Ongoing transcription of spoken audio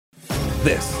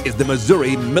This is the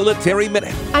Missouri Military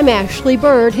Minute. I'm Ashley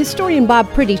Bird. Historian Bob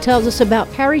Priddy tells us about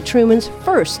Harry Truman's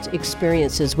first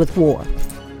experiences with war.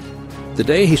 The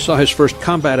day he saw his first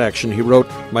combat action, he wrote,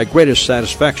 "My greatest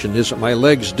satisfaction is that my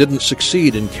legs didn't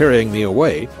succeed in carrying me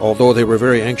away, although they were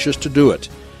very anxious to do it."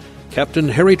 Captain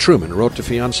Harry Truman wrote to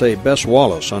fiancée Bess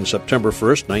Wallace on September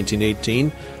 1st,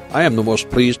 1918, "I am the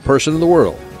most pleased person in the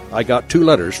world. I got 2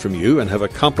 letters from you and have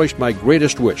accomplished my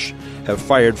greatest wish, have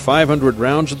fired 500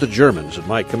 rounds at the Germans at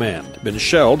my command, been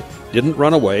shelled, didn't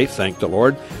run away, thank the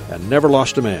Lord, and never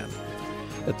lost a man."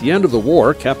 At the end of the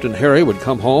war, Captain Harry would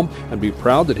come home and be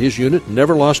proud that his unit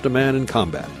never lost a man in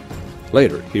combat.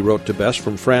 Later, he wrote to Bess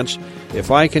from France, "If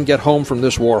I can get home from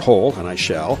this war whole, and I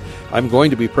shall, I'm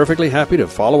going to be perfectly happy to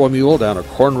follow a mule down a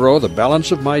corn row the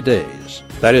balance of my days."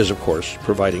 That is, of course,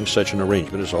 providing such an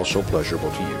arrangement is also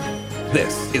pleasurable to you.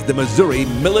 This is the Missouri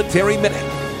Military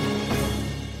Minute.